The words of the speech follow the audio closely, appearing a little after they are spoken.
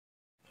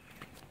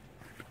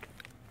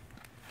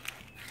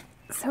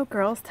So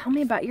girls, tell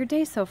me about your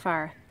day so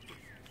far.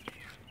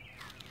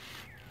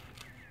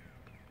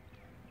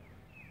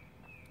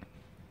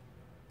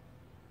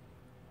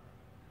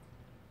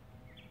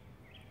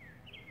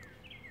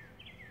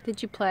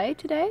 Did you play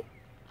today?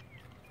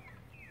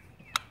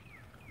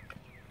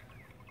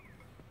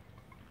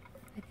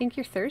 I think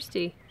you're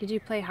thirsty. Did you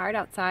play hard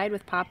outside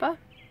with Papa?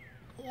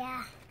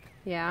 Yeah.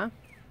 Yeah?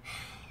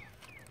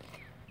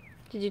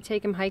 Did you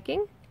take him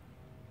hiking?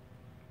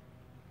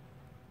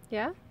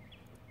 Yeah?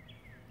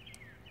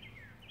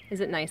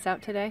 Is it nice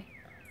out today?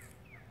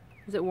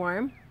 Is it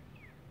warm?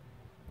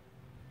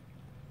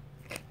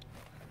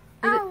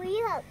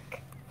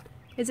 Look.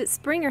 Is it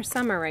spring or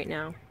summer right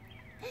now?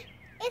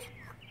 It's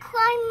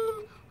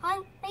climbing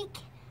on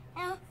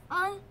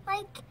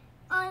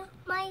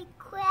my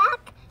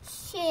crack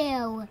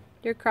shoe.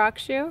 Your Croc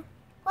shoe?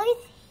 Right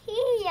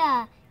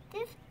here.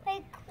 This is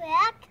my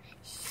crack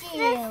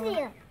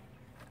shoe.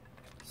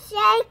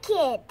 Shake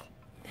it.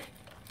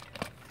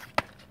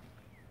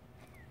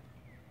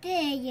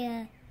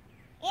 There.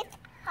 It's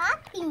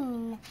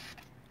hopping.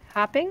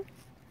 Hopping?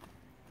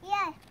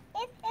 Yeah,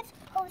 it's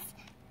supposed to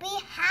be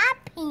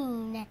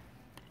hopping.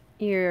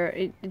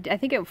 I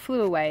think it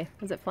flew away.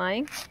 Was it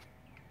flying?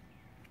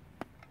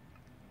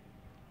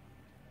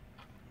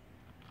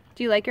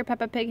 Do you like your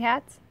Peppa Pig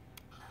hats?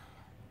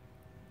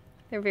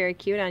 They're very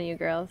cute on you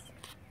girls.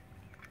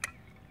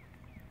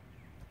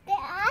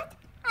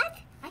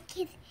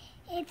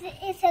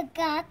 It's a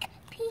Gok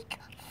Peak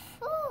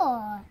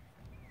 4.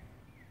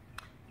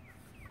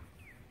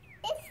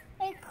 It's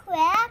a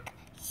crack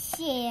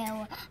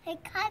shoe. I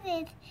cut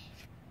it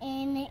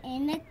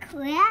in a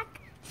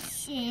crack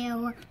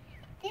shoe.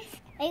 It's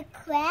a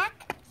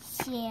crack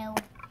shoe.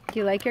 Do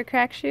you like your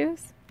crack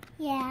shoes?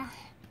 Yeah.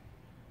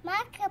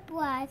 Maka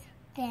bought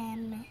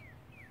them.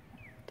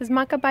 Does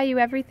Maka buy you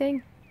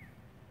everything?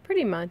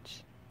 Pretty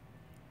much.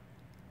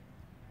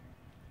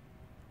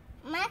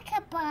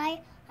 Maka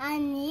buy a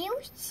new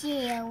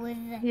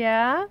shoes.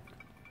 Yeah?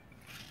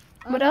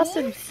 What else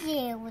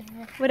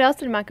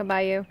did Maka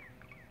buy you?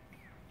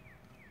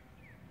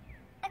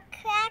 A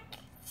crack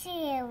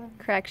shoe.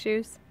 Crack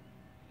shoes.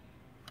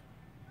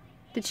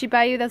 Did she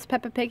buy you those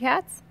Peppa Pig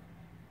hats?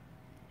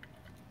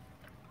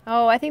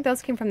 Oh, I think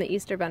those came from the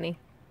Easter Bunny.